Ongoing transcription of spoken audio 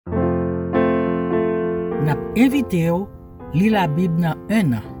N'a invité ou li la Bible dans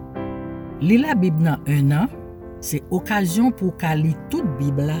un an. Li la Bible dans un an, c'est occasion pour qu'à li toute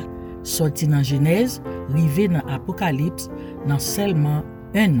Bible là, sorti dans Genèse, rivé dans Apocalypse dans seulement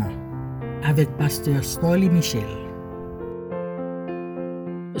un an, avec pasteur Storly Michel.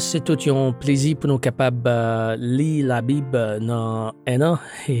 C'est tout un plaisir pour nous capables lire la Bible dans un an.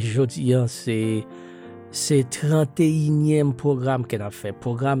 Et aujourd'hui, c'est 31e programme qu'on a fait.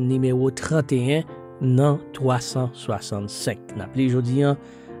 Programme numéro 31 dans 365. Nous appelons aujourd'hui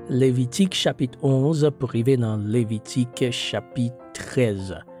Lévitique chapitre 11 pour arriver dans Lévitique chapitre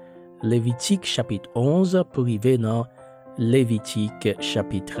 13. Lévitique chapitre 11 pour arriver dans Lévitique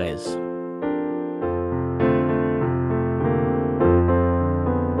chapitre 13.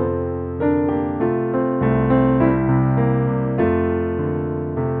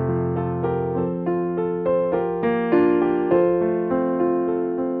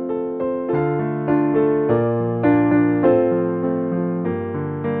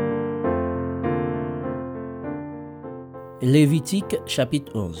 Lévitique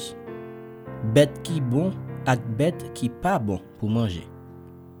chapitre 11. Bête qui bon ak bête qui pas bon pour manger.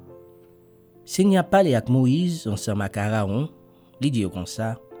 Seigneur parlé avec Moïse ensemble avec Aaron, il dit comme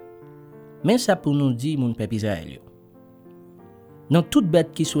ça. Mais ça pour nous dire mon peuple Israël. Dans toute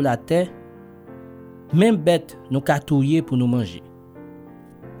bête qui sur la terre, même bête nous ka touyer pour nous manger.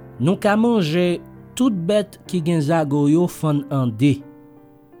 Nous ka manger toute bête qui gen zago yo fan en dé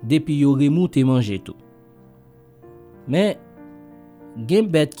depuis yo remoute manger tout. Mais gen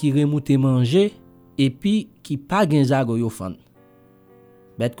bête qui remoute manger et puis qui pas gen zago yo fan.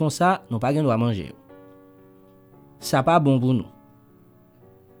 Bête comme ça, nous pas gen droit manger. Ça pas bon pour nous.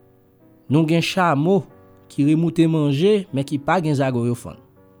 Nous gen chameau qui remoute manger mais qui pas gen zago yo fan.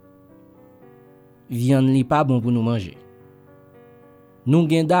 Viande li pas bon pour nous manger. Nous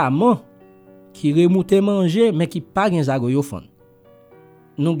gen daman qui remoute manger mais qui pas gen zago yo fan.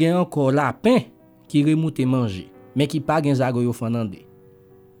 Nous gen encore lapin qui remoute manger mais qui pas gen zago yo fanande.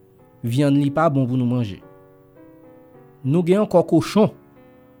 Viande li pas bon pour nous manger. Nous gen encore cochon.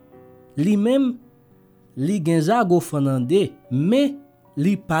 Li même li gen zago fanande mais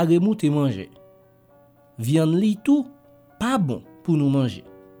li pas remoute manger. Viande li tout pas bon pour nous manger.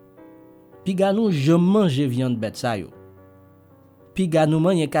 Pi ga nous j'aime manger viande bête ça yo. Pi ga nous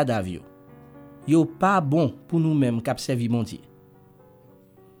manger cadavre yo pas bon pour nous même k'ap servi mon Dieu.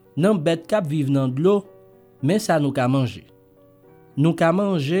 Nan bête k'ap vive dans de l'eau mais ça nous ka manger. Nous ka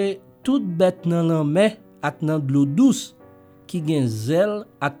manger toute bête nan l'anme ak nan de l'eau douce qui gen zèle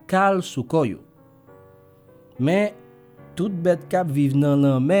ak kal sou koyo. Mais toute bête k'ap vive dans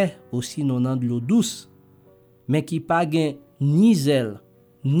l'anme aussi non nan de l'eau douce mais qui pa gen ni zèle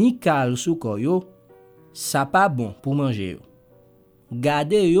ni kal sou koyo, ça pas bon pour manger yo.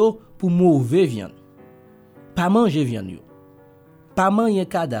 Gade yo pour mauvais viande. Pas manger viande yo. Pas manger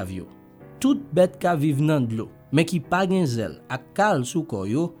cadavre yo. Toute bête qui vive dans de l'eau mais qui pas gen zèle ak kal sou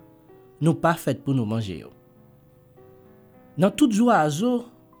koyo, nous pas fait pour nous manger yo. Dans tout oiseau,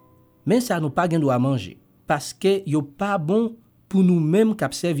 mais ça nous pas gen droit manger parce que yo pas bon pour nous même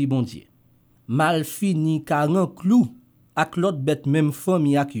k'ap servi bon Dieu. Mal fini karan clou ak l'autre bête même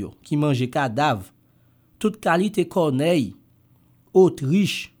famille ak yo qui mange cadavre. Toute qualité corneille,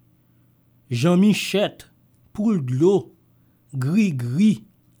 autruche, Jean-Michette, poule de l'eau, gris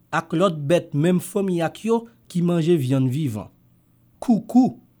ak l'autre bête même famille ak yo qui mange viande vivant.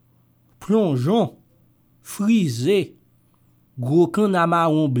 Coucou, plongeon, frisé, gros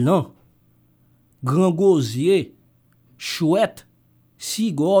canamaron blanc, grand gosier, chouette,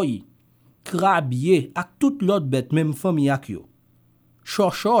 cigogne, crabier ak toute l'autre bête même famille ak yo.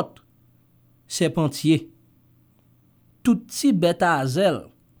 Chochotte, serpentier. Tout ti bête à zèle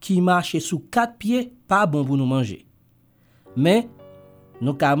qui marche sous 4 pieds pas bon pour nous manger. Mais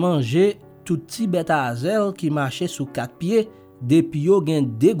nous ka manger tout ti bête à zèle qui marche sous 4 pieds depuis yo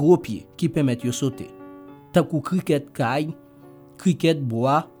gen des gros pieds qui permettent yo sauter. Tant kou cricket caille, cricket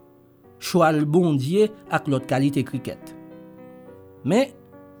bois, cheval bondier ak l'autre qualité cricket. Mais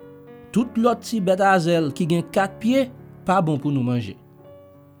tout l'autre ti bête à zèle qui gen 4 pieds pas bon pour nous manger.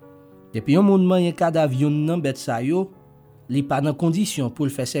 Depuis yon moun manye cadavre nan bête sa yo, li pas dans condition pour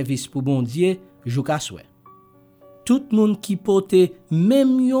le faire service pour bon Dieu jou ka souhait. Tout moun qui pote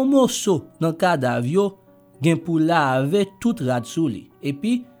même yon morceau dans cadavre yo gen pour laver tout rad sou li et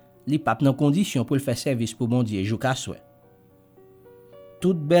puis li pas dans condition pour le faire service pour bon Dieu jou ka souhait.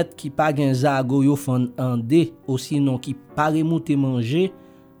 Toute bête qui pas gen zago yo fan en dé ou sinon qui pas remonte manger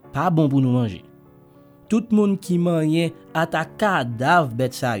pas bon pour nous manger. Tout moun qui manye ata cadavre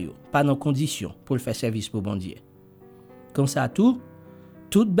bête sa yo pas dans condition pour le faire service pour bon Dieu. Comme ça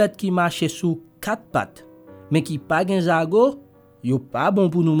toute bête qui marche sous 4 pattes mais qui pas gen zago, yo pas bon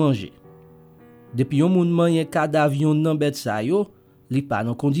pour nous manger. Depuis yon moun manye cadavre yon nan bête sa yo, li pas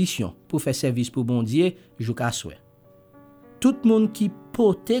dans condition pour faire service pour bon Dieu jusqu'à souhait. Tout monde qui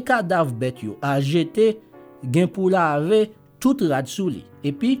pote cadavre bête yo a jeté gen pour laver tout rad sou li.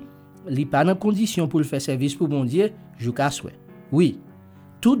 Et puis li pas dans condition pour faire service pour bon Dieu jusqu'à souhait. Oui,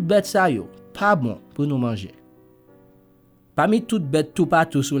 tout bête sa yo pas bon pour nous manger. Parmi toutes bêtes tout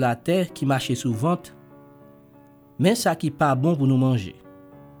partout sur la terre qui marchent sous ventre, mais ça qui pas bon pour nous manger.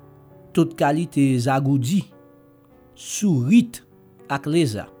 Toute qualité zagoudi, sourit ak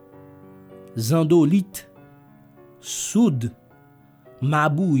leza, zandolite, soude,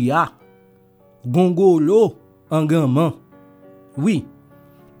 mabouya, gongolo, engaman. Oui,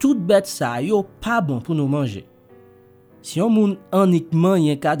 toute bête ça yo pas bon pour nous manger. Si on moun uniquement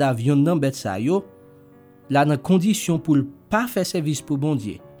yen cadavre yon nan bête ça yo, la nan condition pour pas faire service pour bon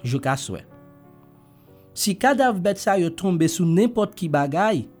Dieu, jusqu'à souhait. Si cadavre bête ça yo tombe sous n'importe qui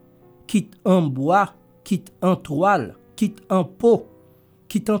bagay, quitte en bois, quitte en toile, quitte en pot,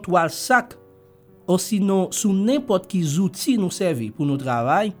 quitte en toile sac, ou sinon sous n'importe qui outil nous servi pour nous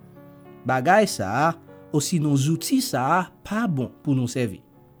travail, bagay ça, ou sinon outils ça, pas bon pour nous servir.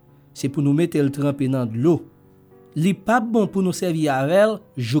 C'est pour nous mettre le tremper dans de l'eau. Li pas bon pour nous servir avec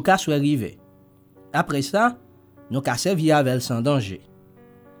jusqu'à soit arrivé. Après ça, nous ka servir avec sans danger.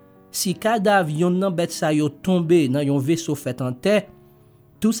 Si cadavre yon nan bête sa yo tombe dans yon vaisseau fait en terre,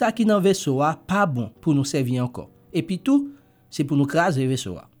 tout ça qui dans vaisseau a pas bon pour nous servir encore. Et puis tout, c'est pour nous craser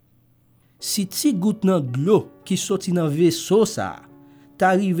vaisseau a. Si ti goutte nan de l'eau qui sorti dans vaisseau ça,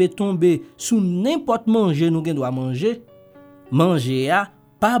 t'arrive tomber sous n'importe manger nous gen doit manger, manger a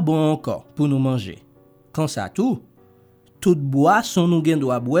pas bon encore pour nous manger. Quand ça tout boisson nous gen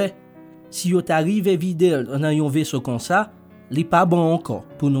doit boire, si yo t'arrive vide dans yon vaisseau comme ça, li pas bon encore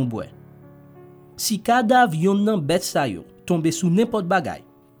pour nous boire. Si cadavre yon nan bête sa yo tombe sous n'importe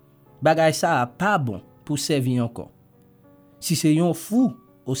bagay ça a pas bon pour servir encore. Si c'est yon fou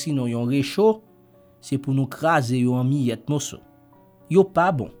ou sinon yon réchaud, c'est pour nous craser yo en miettes morceau. Yo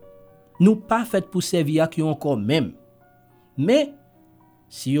pas bon. Nous pas fait pour servir ak yo encore même. Mais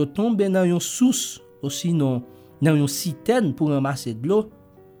si yo tombe dans yon source ou sinon dans yon citerne pour ramasser de l'eau,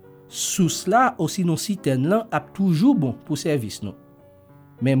 source là ou sinon citerne là a toujours bon pour service nous.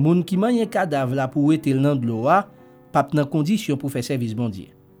 Mais moun qui manye cadavre là pour rete dans de l'eau a pas dans condition pour faire service bon Dieu.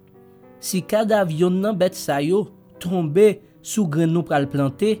 Si cadavre yon nan bête sa yo tombe sous grain nous pral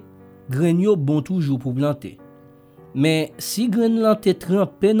planter, grain yo bon toujours pour planter. Mais si grain lan te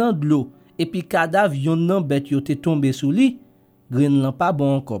trempé dans de l'eau et puis cadavre yon nan bête yo te tombe sous li, grain lan pas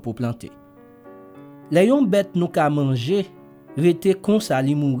bon encore pour planter. La yon bête nou ka manger, rete kon sa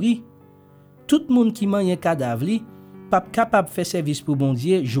li mouri, tout moun qui manye cadavre li pas capable faire service pour bon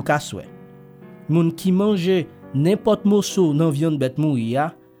Dieu jusqu'à souhait. Moun qui mange n'importe morceau dans viande bête mouri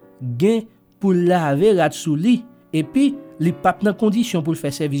a, gen pour laver rat sou li et puis li pas dans condition pour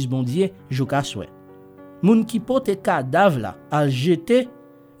faire service bon Dieu jusqu'à souhait. Moun qui porte cadavre là a jeter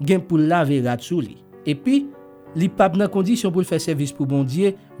gen pour laver rat sou li et puis li pas dans condition pour faire service pour bon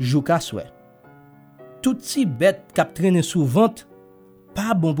Dieu jusqu'à souhait. Tout si bête k'ap traîner sous ventre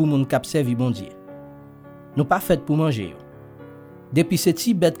pas bon pour moun k'ap servi bon Dieu. Nous pas fait pour manger yo. Depuis ces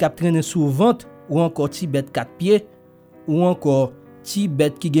ti bête k'ap traîner sous ventre ou encore ti bête 4 pieds ou encore ti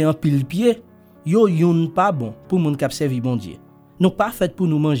bête qui gen en pile pied, yo yon pas bon pour moun k'ap servi bon Dieu. Nous pas fait pour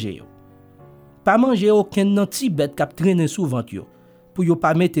nous manger yo. Pas manger aucun nan ti bête k'ap traîner sous ventre yo pour yo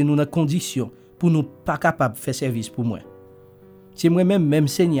pas mettre nous dans condition pour nous pas capable faire service pour moi. C'est moi même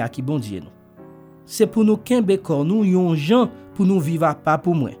Seigneur qui bon Dieu nous. C'est pour nous kembe corps nous yon gens pour nous vivre pas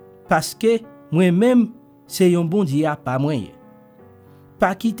pour moi parce que moi-même c'est yon bon Dieu a pas moyen.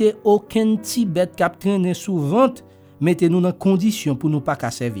 Pas quitter aucun ti bête k'ap traîner sous ventre, mettez-nous dans condition pour nous pas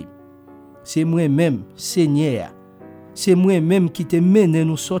ka servir. C'est moi-même Seigneur. C'est moi-même qui te mené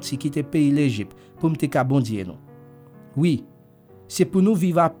nous sortir qui te pays l'Égypte pour me te ka bon Dieu nous. Oui, c'est pour nous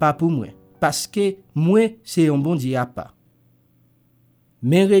vivre pas pour moi parce que moi c'est un bon Dieu a pas.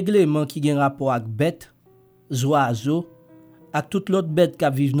 Mais règlement qui gen rapport avec bête, oiseaux, ak toute l'autre bête qui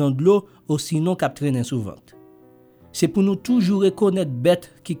vivent dans de l'eau ou sinon qui traîner sous ventre. C'est pour nous toujours reconnaître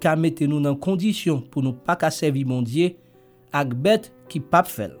bête qui ka mette nous dans condition pour nous pas ka servir bon Dieu ak bête qui pas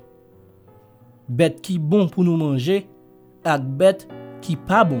fait. Bête qui bon pour nous manger ak bête qui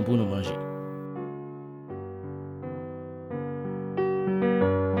pas bon pour nous manger.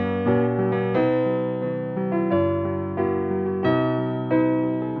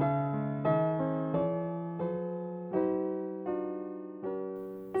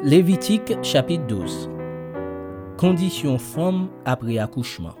 Lévitique chapitre 12. Conditions femme après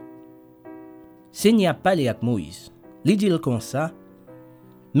accouchement. Seigneur parlé avec Moïse. Li dit comme ça,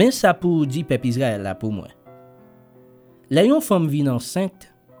 mais ça pour dire peuple Israël là pour moi. Là yon femme vient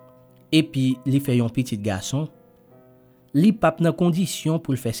enceinte et puis li fait un petit garçon, li pas dans condition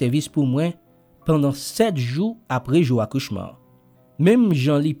pour le faire service pour moi pendant 7 jours après jour accouchement. Même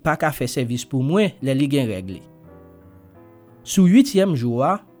Jean li pas ka faire service pour moi, les li gen règle. Sous 8e jour,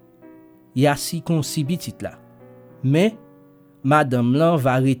 y a si petit là. Mais madame là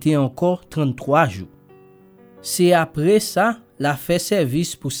va arrêter encore 33 jours. C'est après ça la fait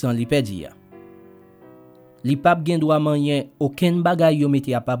service pour san li pedi. Li pap gen droit manyen aucun bagay yo mette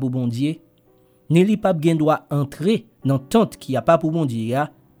a pas pour bon Dieu, ni li pap gen droit entrer dans tente qui a pas pour bon Dieu,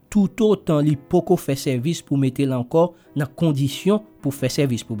 tout autant li poko fait service pour mettre encore dans condition pour faire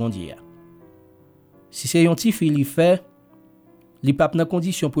service pour bon Dieu. Si c'est yon ti fi li fait, li pap dans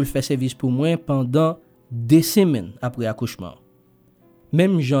condition pour faire service pour moi pendant 2 semaines après accouchement.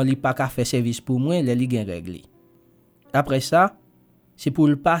 Même Jean li pas ka faire service pour moi, les li gen règle. Après ça, c'est pour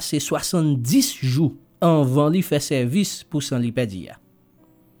le passer 70 jours avant li faire service pour san li pedi.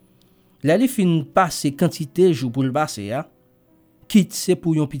 Là li fin passer quantité jours pour le passer, quitte c'est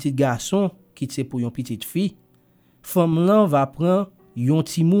pour yon petit garçon, quitte c'est pour yon petite fille, femme là va prendre yon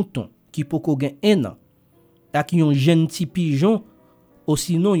ti mouton qui poko gen 1 an, ak yon jeune ti pigeon, ou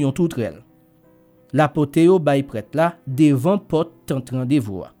sinon yon toutrelle. La pote yo bay prête là devant porte tant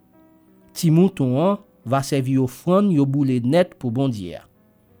rendez-vous. Ti mouton va servir offrande yo boule net pour bon Dieu.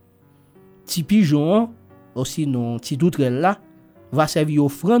 Ti pigeon ou sinon ti toutrelle là va servir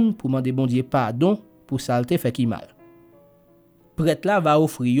offrande pour demander bon Dieu pardon pour saleté fait qui mal. Prêtre là va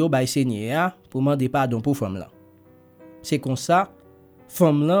offrir yo bay Seigneur pour demander pardon pour femme là. C'est comme ça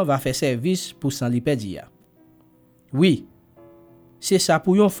femme là va faire service pour san li pedi. Oui, c'est ça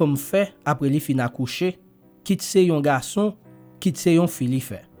pour yon femme fait après li fin accoucher, quitte c'est yon garçon, quitte c'est yon fille li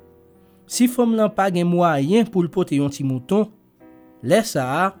fait. Si femme nan pa gen moyen pour le porter yon ti mouton, laisse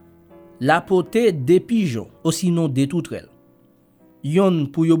ça la porter des pigeons, ou sinon des toutrelles. Yon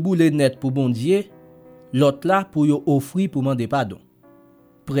pour yo boule net pour bon Dieu, l'autre là pour yo offrir pour demander pardon.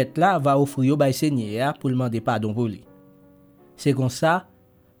 Prêtre là va offrir yo bay Seigneur pour demander pardon pour lui. C'est comme ça,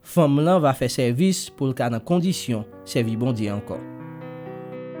 femme là va faire service pour le cas dans condition servir bon Dieu encore.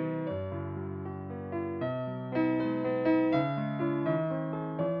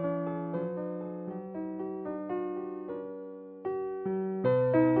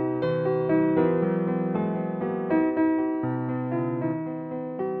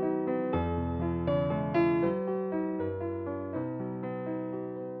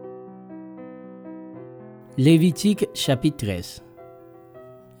 Lévitique chapitre 13.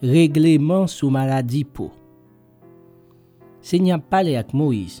 Règlement sous maladie peau. Seigneur parle avec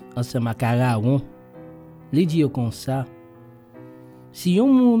Moïse ensemble avec Aaron. Li dit comme ça: si yon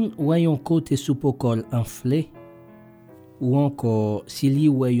moun wè yon côté sous pokol enflé, ou encore si li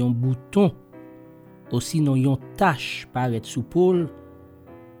wè yon bouton, ou sinon yon tache paraît sous pôle,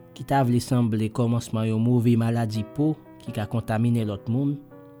 qui t'a vle semble commencement yon mauvais maladie peau qui a contaminé l'autre monde,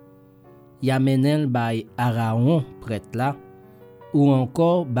 y amenel bay Aaron prêtre là, ou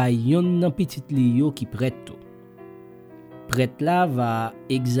encore bay yon nan petit li yo qui prête tout. Prêtre là va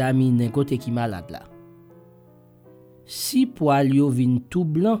examiner côté qui malade là. Si poil yo vin tout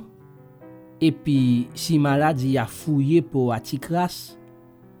blanc, et puis si maladie a fouillé pour atikras,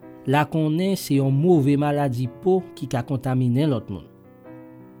 la connaît c'est un mauvais maladie peau qui a contaminé l'autre monde.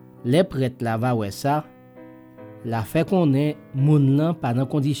 Les prêtres là va ouais ça, la fait connaît moun lan pas dans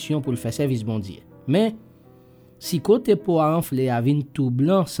condition pour le faire service bon Dieu. Mais si côté peau a enflé a vin tout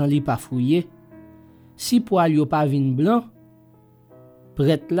blanc sans li pas fouillé, si poil yo pas vin blanc,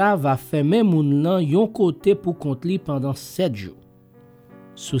 prêtre là va fermer moun lan yon côté pour compte li pendant 7 jours.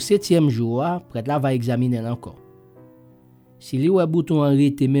 Sous 7e jour, prêtre là va examiner encore. Si li wè bouton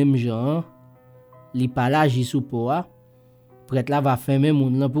arrêté même genre, li pa lagi sous peau, prêtre là va fermer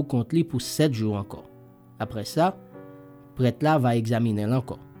moun lan pour compte li pour 7 jours encore. Après ça, prêtre là va examiner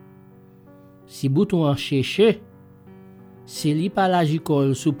encore. Si bouton en cherché, si li pa lagi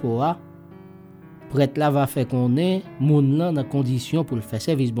kol sous peau, prêtre là va faire connaître moun lan dans condition pour le faire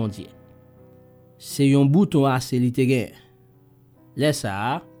service bon Dieu. C'est yon bouton assez li te gen. Laisse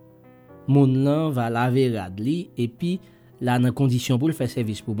ça, moun lan va laver rad li et puis là dans condition pour le faire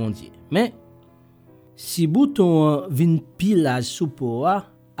service pour bon Dieu. Mais si bouton vin pilage sous peau,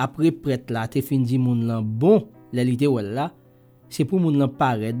 après prêtre là te fin di moun lan bon, l'élité ou là, c'est pour moun lan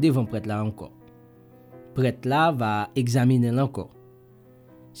paraître devant prêtre là encore. Prêtre là va examiner encore.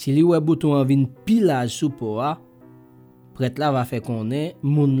 Si li wè bouton vin pilage sous peau, prêtre là va faire connaître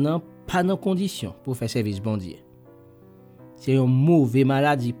moun lan pas dans condition pour faire service bon Dieu. C'est une mauvaise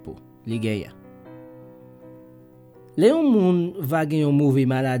maladie peau, li gaya. Le yon moun va gen yon mauvais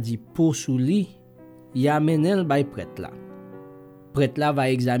maladie peau sou li, y amènel bay prêtre là. Prêtre là va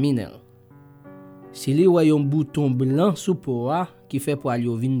examiner. Si li wè yon bouton blanc sou peau a, qui fait pour aller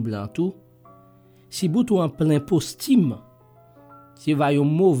vin blanc tout, si bouton en plein postime, si va yon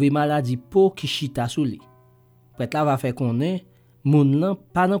mauvais maladie peau qui chita sou li. Prêtre là va faire connaître moun nan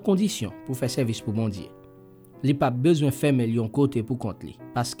pas dans condition pour faire service pour bon Dieu. Li pas besoin faire yon côté pour compte li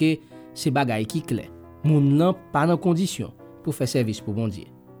parce que c'est bagay qui clair. Moun nan pas dans condition pour faire service pour bon Dieu.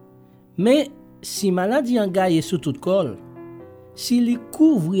 Mais si maladie en gaye sous tout corps, si li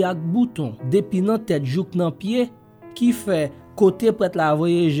couvri ak bouton depuis nan tête jouk nan pied qui fait côté prêtre la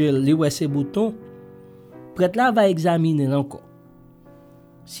voyager li wè ces boutons, prêtre la va examiner encore.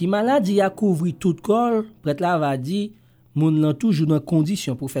 Si maladie a couvri tout corps, prêtre la va dire moun nan toujours dans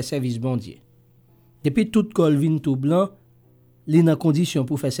condition pour faire service bon Dieu. Depuis tout corps vin tout blanc, li dans condition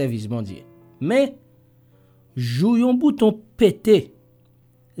pour faire service bon Dieu. Mais jou yon bouton pété,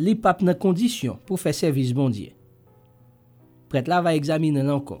 li pap nan condition pour faire service bon Dieu. Prêtre là va examiner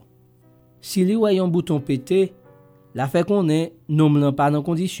encore. Si li wè yon bouton pété, la fait qu'on est non pas dans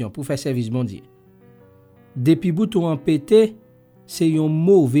condition pour faire service bon Dieu. Depuis bouton en pété, c'est yon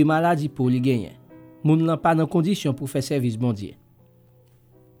mauvais maladie pour li gagner. Moun nan pas dans condition pour faire service bon Dieu.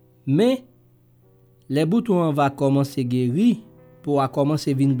 Mais les boutons va commencer guérir pour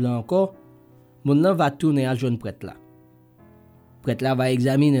commencer vin blanc encore. Moun nan va tourner à jeune prêtre là. Prêtre là va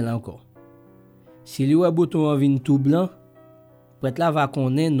examiner là encore. Si li wè bouton en vin tout blanc, prêtre là va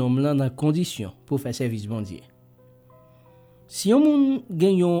connaître nom là dans condition pour faire service bon Dieu. Si yon moun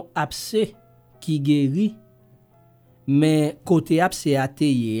gen yon abcès qui guérit, mais côté abcès a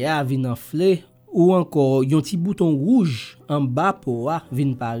teye a vin enflé ou encore yon ti bouton rouge en bas pour a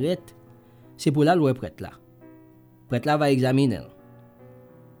vin paraître, c'est pour la loi prêtre là. Prêtre là va examiner.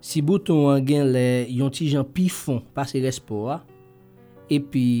 Si bouton en gen le yon ti jan pifon passe respora et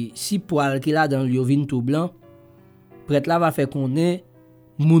puis si poil qui là dans yo vin tout blanc, prêtre là va faire connaître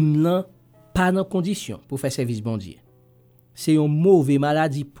moun nan pas dans condition pour faire service bon Dieu. C'est une mauvaise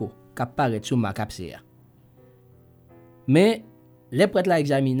maladie peau qui apparaît sur ma capsée. Mais les prêtres la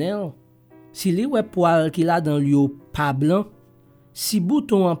examiner, si li wè poil qui là dans l'eau pas blanc, si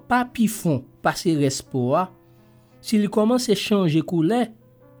bouton en pas pifon passer respora, si il commence à changer couleur,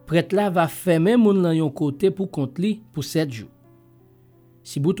 prêtre là va fermer moun nan yon côté pour compte li pour 7 jours.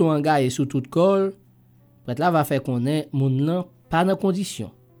 Si bouton en gaye sous tout corps, prêtre là va faire connaître moun nan pas dans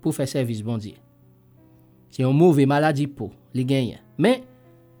condition pour faire service bon Dieu. C'est une mauvaise maladie peau, li gagne. Mais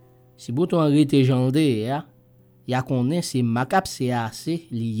si bouton en rete jandé ya connaît c'est makap c'est assez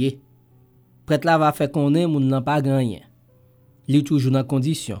lié. Prêtre là va faire connaître moun nan pas gagné. Li toujours dans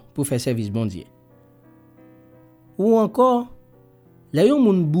condition pour faire service bon Dieu. Ou encore, là yon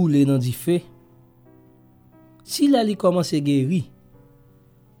moun boule dans di fè. Si la li commence guéri,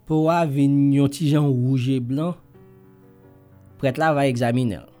 pour avin yon ti jan rouge et blanc, prêtre là va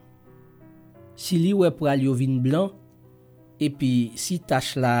examiner. Si li wè pour al yo vin blanc, et puis si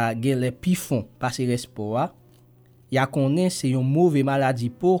tache la gen les pifon passe respora, ya konnen c'est yon mauvais maladie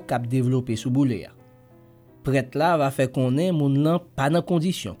peau k'ap développé sous boule ya. Prêtre là va faire konnen moun nan pas dans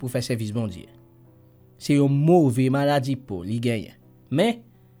condition pour faire service bon Dieu. C'est yon mauvais maladie peau li gagne. Mais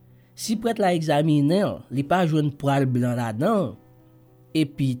si prêtre la examiner, li pas joine poil blanc là-dedans, et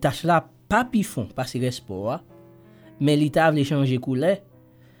puis tache la pas pifon passe respora, mais li ta vle changer couleur,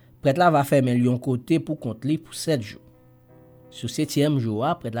 prêtre là va fermer yon côté pour compte li pour 7 jours. Sur 7e jour,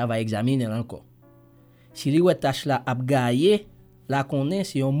 prêtre là va examiner encore. Si li wè tache la ap gaye, la konnen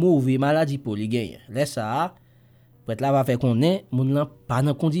c'est yon mauvais maladie pour li gagne. Laisse ça, prêtre là va faire konnen moun nan pas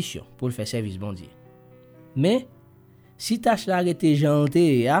dans condition pour le faire service bon Dieu. Mais si tache la rete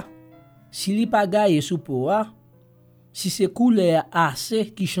janté si li pa gaye sou peau si c'est couleur assez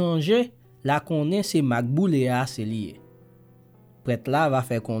qui change, la konnen c'est magboule assez lié. Prêtre là va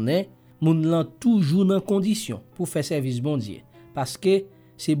faire konnen moun lan toujours dans condition pour faire service bon Dieu parce que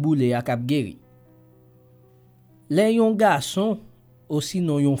c'est boule a k'ap guéri. Les yon garçon aussi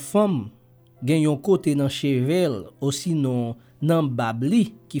non yon femme gen yon côté dans chevel aussi non nan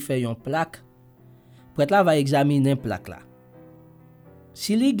babli qui fait yon plaque. Prêtre là va examiner plaque là.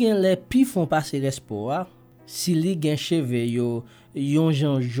 Si li gen les pifon passe respora, si li gen cheve yon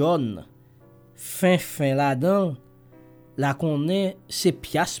jan jaune fin là-dedans, la konnen c'est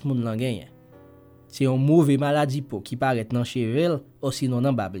pias moun lan gen. C'est une mauvaise maladie peau qui paraît dans chevel aussi non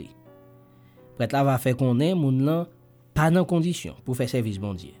nan babli. Prêtre là va faire konnen moun lan pas dans condition pour faire service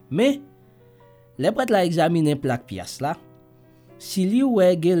bon Dieu. Mais les prêtre la examiner plaque pias là, si li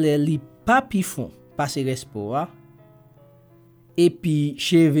wè gen li pas pifon passe respora, et puis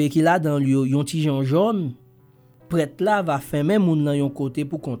cheve qui là dans lui yon ti jan jaune, prêtre là va fermer moun nan yon côté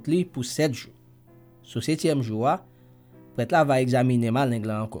pour compte li pour 7 jours. Sur 7e jour, prêtre là va examiner malingue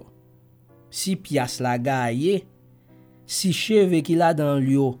là encore. Si pièce la gaye, si cheveux qu'il a dans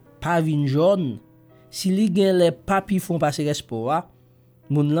l'eau pas vin jaune, si li gen les papi font passer espoir,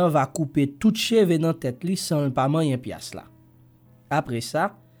 moun lan va couper tout cheveux dans tête li sans pas manyen pièce là. Après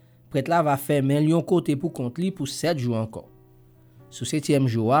ça, prêtre là va fermer yon côté pour compte li pour 7 jours encore. Sur 7e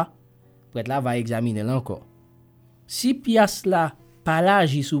jour, prêtre là va examiner encore. Si pièce là pas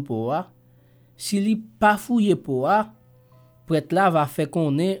l'agi sous poa, si li pas fouillé poa, prêtre là va faire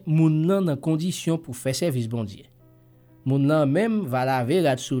connaître moun nan dans condition pour faire service bon Dieu. Moun nan même va laver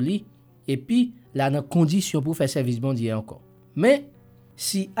rat sou li et puis là dans condition pour faire service bon Dieu encore. Mais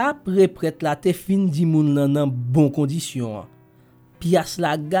si après prêtre là te fin di moun nan dans bon condition, pièce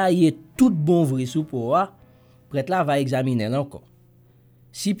la gaye tout bon vrai sous poa, prêtre là va examiner encore.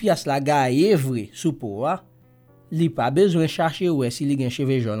 Si pièce la gaye vrai sous poa, li pas besoin chercher ou si li gen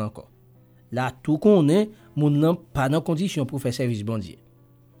cheveux jaune encore. Là tout connaît moun nan pas dans condition pour faire service bon Dieu.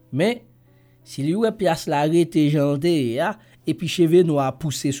 Mais si li ouais pièce la rete jante ya et puis cheveux noirs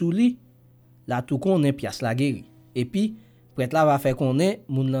poussé sous li, là tout connaît pièce la guéri. Et puis prêtre là va faire connaît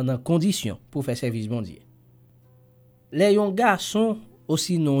moun nan dans condition pour faire service bon Dieu. Les yon garçon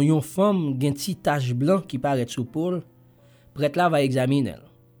aussi non yon femme gen ti tache blanc qui paraît sous peau, prêtre là va examiner.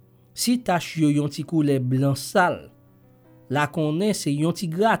 Si tache yo yon ti couleur blanc sale, la connaît c'est yon ti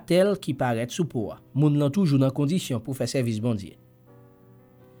gratel qui paraît sous peau. Moun nan toujours dans condition pour faire service bon Dieu.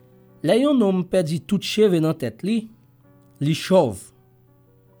 Là yon homme perdi tout cheveux dans tête li chauve.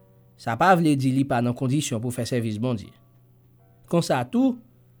 Ça pas vle di li pas dans condition pour faire service bon Dieu. Comme ça tout,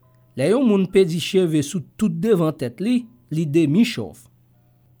 là yon moun perdi cheveux sous tout devant tête li demi chauve.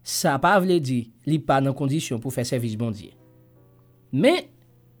 Ça pas vle di li pas dans condition pour faire service bon Dieu. Mais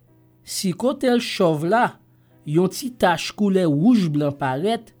si côté chauve là, yon ti tache couleur rouge blanc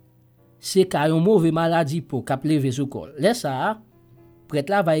paraît, c'est ka yon mauvais maladie pour k'ap levé sou col. Laisse ça, prêtre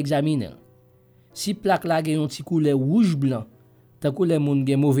là va examiner. Si plaque la gen yon ti couleur rouge blanc, tant que les moun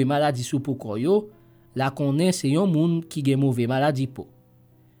gen mauvais maladie sou pou yo, la connaît c'est yon moun qui gen mauvais maladie pou.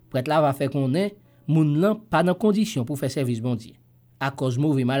 Prêtre là va faire connaît moun lan pas dans condition pour faire service bon Dieu à cause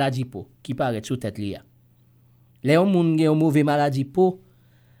mauvais maladie pou qui paraît sous tête li a. Les moun gen mauvais maladie pou,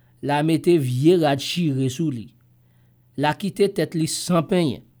 la mette vieux rad chire sou li. La quitte tête li sans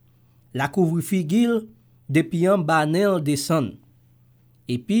peine. La couvre figil depuis en banel descend.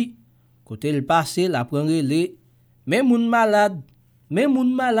 Et puis côté le passé la prend relé mais moun malade.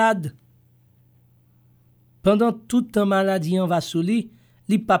 Pendant tout temps maladie en va sou li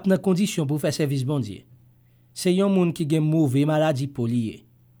pas dans condition pour faire service bon Dieu. C'est yon moun qui gen mauvais maladie pour lié.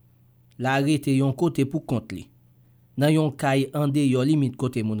 La rete yon côté pour compte li. Nan yon kay en dehors limite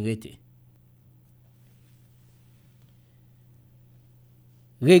côté moun rete.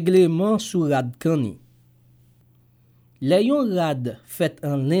 Règlement sous rad kani. Le yon rad fait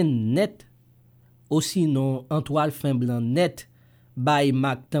en laine net, aussi non en toile fin blanc net, bay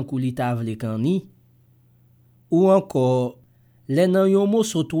mak tankou li tavle kani, ou encore le nan yon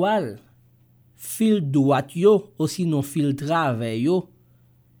morceau toile, fil droit yo, aussi non fil travers yo,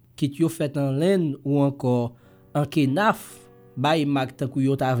 kit yo fait en laine ou encore en kenaf, bay mak tankou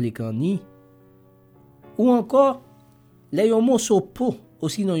yo tavle kani, ou encore le yon morceau peau,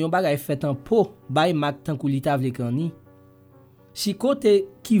 aussi non yon bagay fait en peau, bay mak tankou li tavle kani. Si côté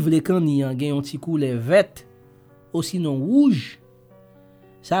qui vle kani an gen yon ti couleur vert, aussi non rouge,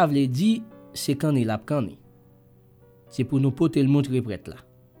 ça vle di c'est kani lap kani. C'est pour nous poter le montrer prêtre là.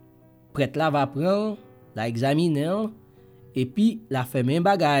 Prêtre là va prendre, la examiner et puis la fait même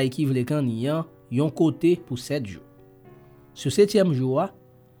bagay qui vle kani an yon côté pour 7 jours. Sur 7e jour,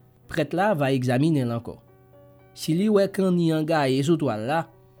 prêtre là va examiner encore. Si li wè kani an gaye sou toile là,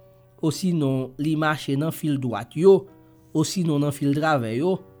 aussi non li marche nan fil droit yo, aussi non nan fil travers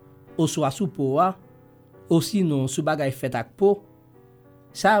yo, ou soit sous poa, aussi non sous bagay fait ak po,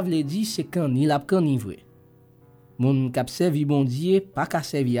 ça vle di c'est kani lap kani vrai. Moun k'ap servi bon Dieu pas ka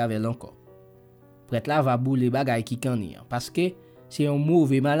servi avec encore. Prêtre là va boule bagay ki kani parce que c'est un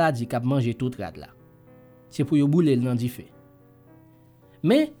mauvais maladie k'ap manger tout rad là. C'est pour yo boule nan di fait.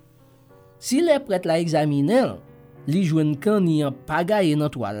 Mais si les prêtre la examiner, li jwenn kani pa gaye nan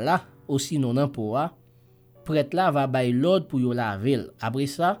toile là, aussi non nan poa, prêtre là va bay l'ordre pour yo laver. Après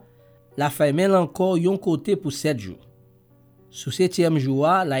ça, la fermel encore yon côté pour 7 jours. Sous 7e jour,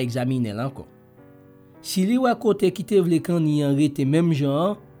 la examiner encore. Si li wè côté qui te vle kani en rete même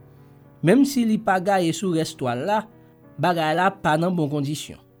genre, même si li pa gaye sou reste toile là, bagay la pas dans bon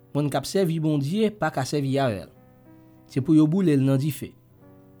condition. Moun k'ap servi bon Dieu pas ka servi avec. C'est pour yo boule nan di fait.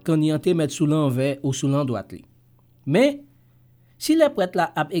 Kani en te mettre sous l'envers ou sous l'endroit li. Mais, si le prêtre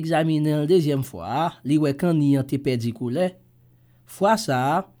la ap examiner la deuxième fois, li wè kan ni an te perdi koule, fois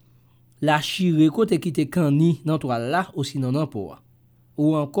ça, la chire kote ki te kan ni nan toile la ou sinon nan po.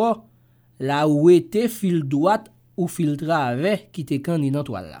 Ou encore, la ouete fil droite ou fil travers qui te kan ni nan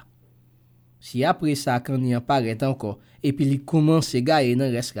toile la. Si après ça kan ni apparaît encore et puis li commence gaye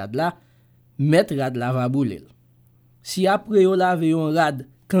nan res rad la, met rad la va boule. Si après yo lave yon rad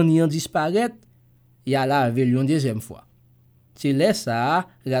kan ni disparaît, ya lave yon deuxième fois. C'est là ça,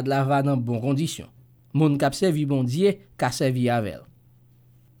 rad la va dans bonne condition. Moun kap servi bon Dieu, ka servi avec.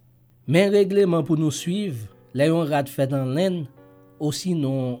 Mais règlement pour nous suivre, là yon rad fait en laine, ou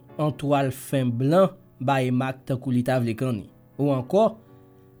sinon en toile fin blanc, ba mak tan kou li tavle kan ni. Ou encore,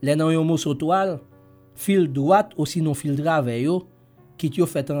 là nan yon morceau toile, fil droite ou sinon fil travers yo, qui yo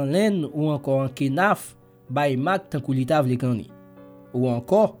fait en laine ou encore en kenaf, ba mak tan kou li tavle kan ni. Ou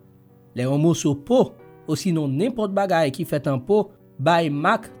encore, là yon morceau peau, ou sinon n'importe bagay qui fait en peau, ba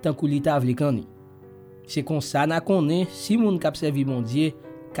mak tan kou li tavle kan ni. C'est comme ça na konnen si moun kap servi bon Dieu,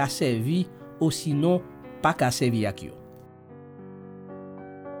 ka servi ou sinon pas ka servi ak yo.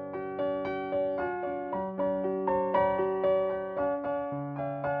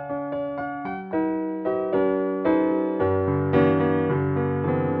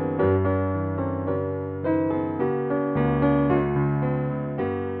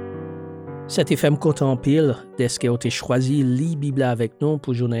 Cet FM content pile d'est-ce que tu choisi li Bible avec nous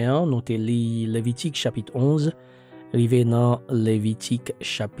pour journée 1, nous te li Lévitique chapitre 11, rivé dans Lévitique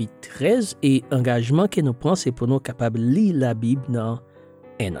chapitre 13 et engagement que nous prenons c'est pour nous capables lire la Bible dans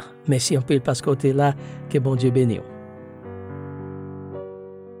un an. Merci un peu parce que tu es là, que bon Dieu bénisse.